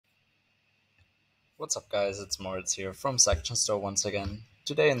What's up guys, it's Moritz here from Section Store once again.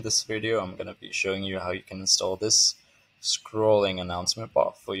 Today in this video I'm going to be showing you how you can install this scrolling announcement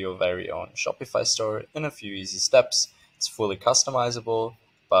bar for your very own Shopify store in a few easy steps. It's fully customizable,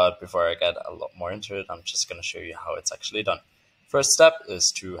 but before I get a lot more into it, I'm just going to show you how it's actually done. First step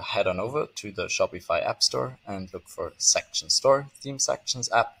is to head on over to the Shopify App Store and look for Section Store Theme Sections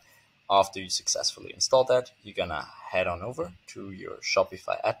app. After you successfully install that, you're going to head on over to your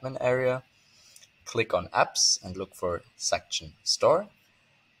Shopify admin area. Click on apps and look for section store,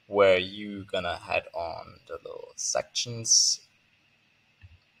 where you're gonna head on the little sections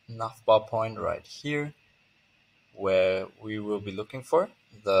navbar point right here, where we will be looking for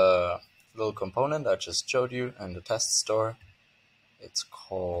the little component I just showed you in the test store. It's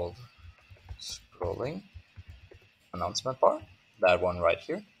called scrolling announcement bar, that one right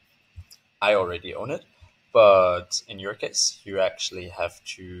here. I already own it, but in your case you actually have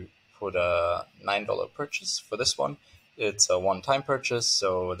to put a $9 purchase for this one. It's a one-time purchase,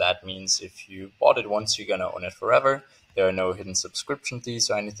 so that means if you bought it once, you're gonna own it forever. There are no hidden subscription fees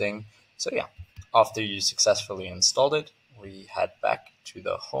or anything. So yeah, after you successfully installed it, we head back to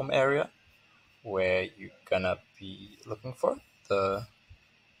the home area where you're gonna be looking for the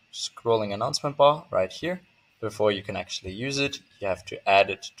scrolling announcement bar right here. Before you can actually use it, you have to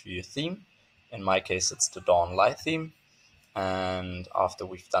add it to your theme. In my case, it's the Dawn Light theme. And after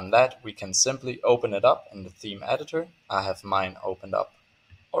we've done that, we can simply open it up in the theme editor. I have mine opened up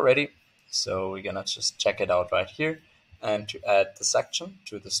already, so we're gonna just check it out right here. And to add the section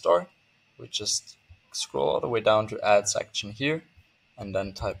to the store, we just scroll all the way down to add section here, and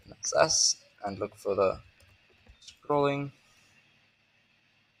then type in XS and look for the scrolling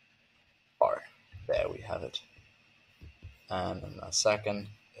bar. There we have it. And in a second,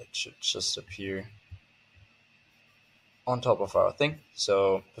 it should just appear on top of our thing.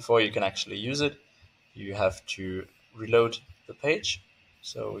 So before you can actually use it, you have to reload the page.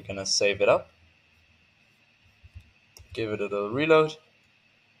 So we're gonna save it up, give it a little reload,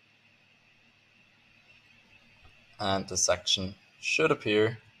 and the section should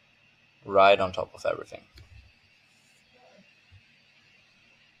appear right on top of everything.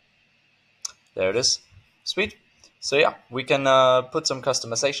 There it is. Sweet. So yeah, we can put some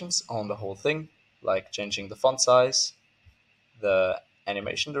customizations on the whole thing, like changing the font size, the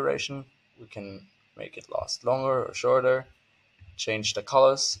animation duration. We can make it last longer or shorter, change the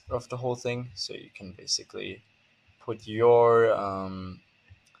colors of the whole thing, so you can basically put your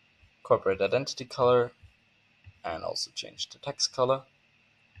corporate identity color and also change the text color.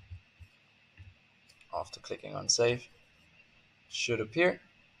 After clicking on save, it should appear.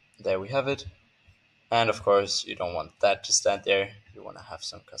 There we have it. And of course, you don't want that to stand there. You want to have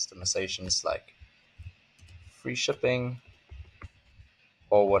some customizations like free shipping,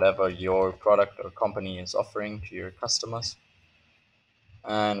 or whatever your product or company is offering to your customers.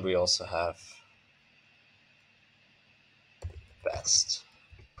 And we also have best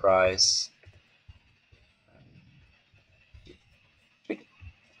price.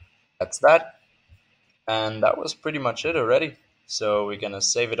 That's that. And that was pretty much it already. So we're gonna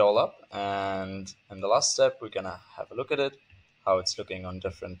save it all up, and in the last step we're gonna have a look at it, how it's looking on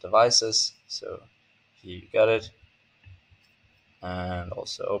different devices. So here you got it. And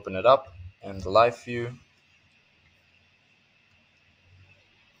also open it up in the live view.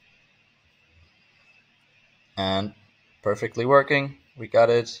 And perfectly working, we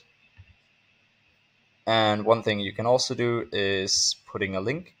got it. And one thing you can also do is putting a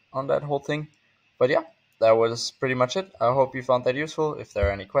link on that whole thing. But yeah, that was pretty much it. I hope you found that useful. If there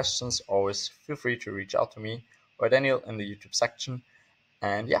are any questions, always feel free to reach out to me or Daniel in the YouTube section.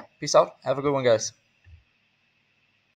 And yeah, peace out. Have a good one, guys.